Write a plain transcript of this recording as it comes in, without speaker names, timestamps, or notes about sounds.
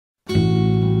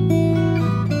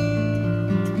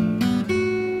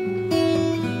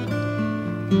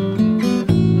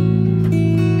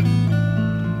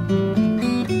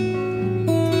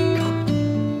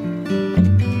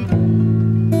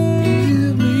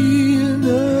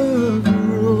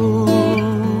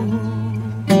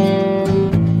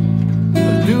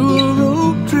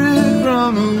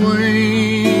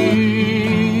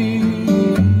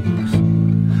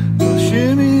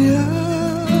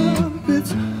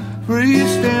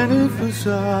freestanding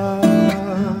facade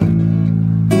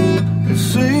and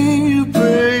sing you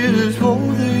praises for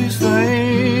these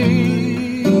things.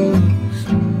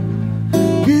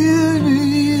 Give me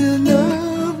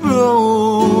enough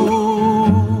road,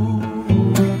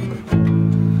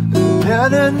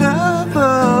 had enough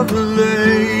of the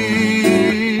lane.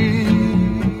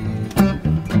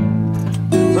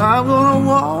 I'm gonna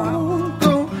walk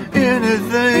on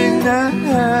anything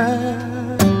now.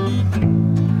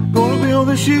 Gonna be on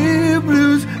the sheer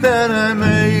blues that I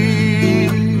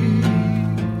made.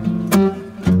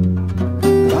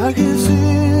 I can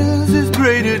sense its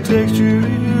greater texture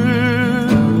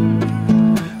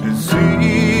and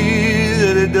see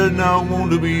that it does not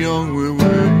want to be young with me.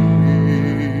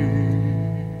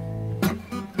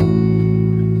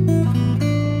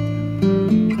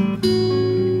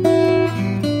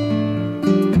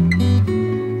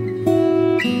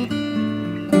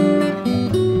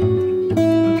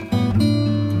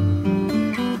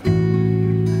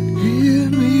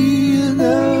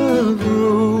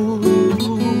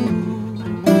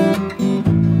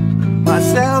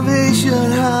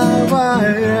 Salvation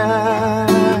highway.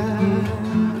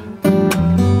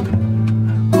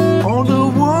 On the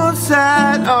one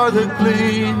side are the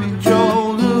gleaming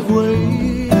jaws of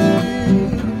waste,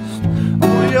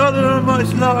 on the other a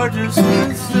much larger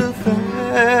sense of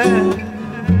fact.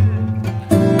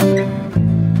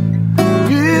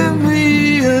 Give me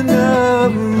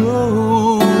another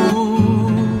road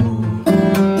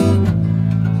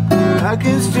I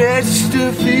can stretch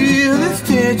to feel its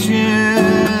tension,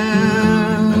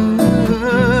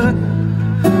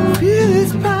 feel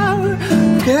its power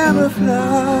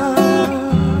camouflage.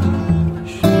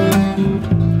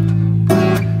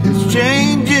 It's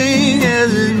changing as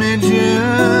it mentioned.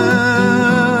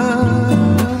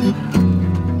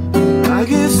 I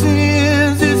can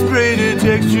sense its greater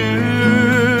texture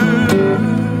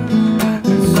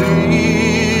and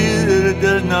see that it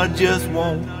does not just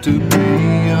want to be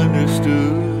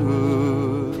understood.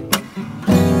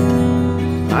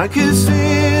 I can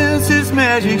sense its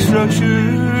magic structure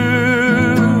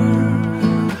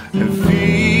and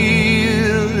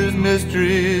feel its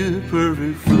mystery's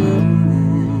perfect fruit.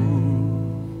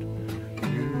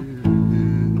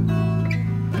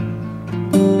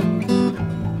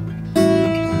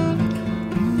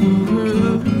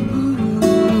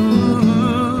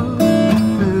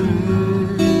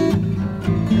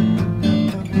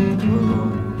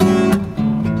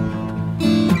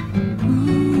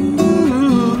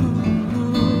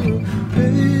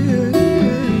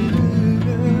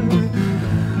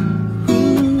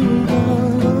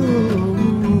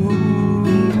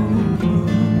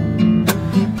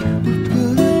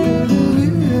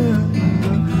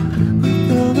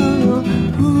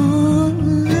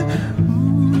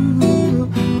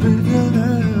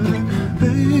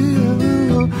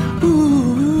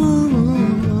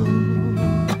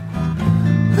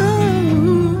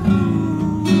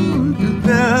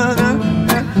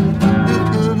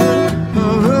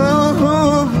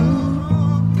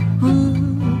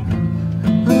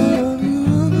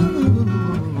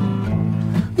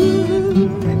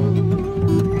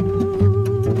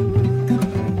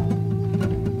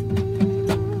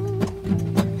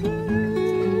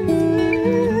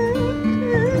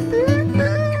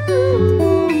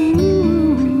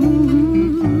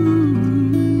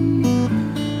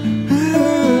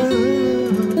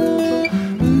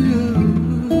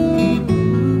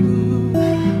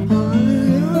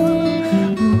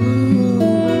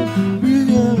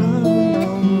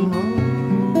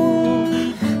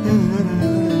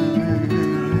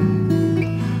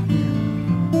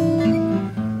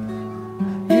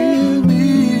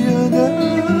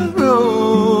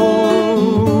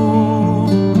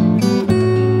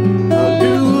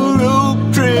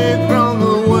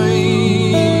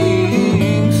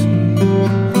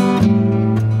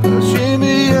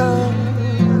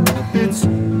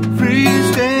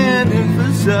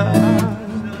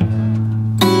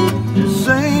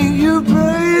 Sing your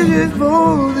praises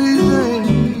for these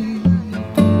things.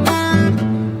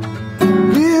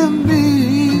 Give me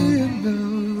the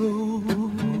road.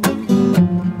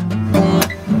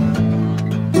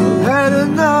 I've had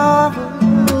enough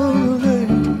of it.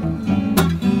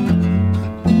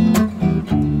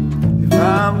 If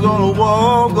I'm gonna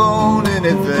walk on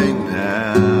anything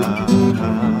now,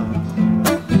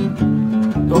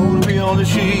 gonna be on the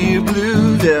sheer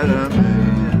blues that I'm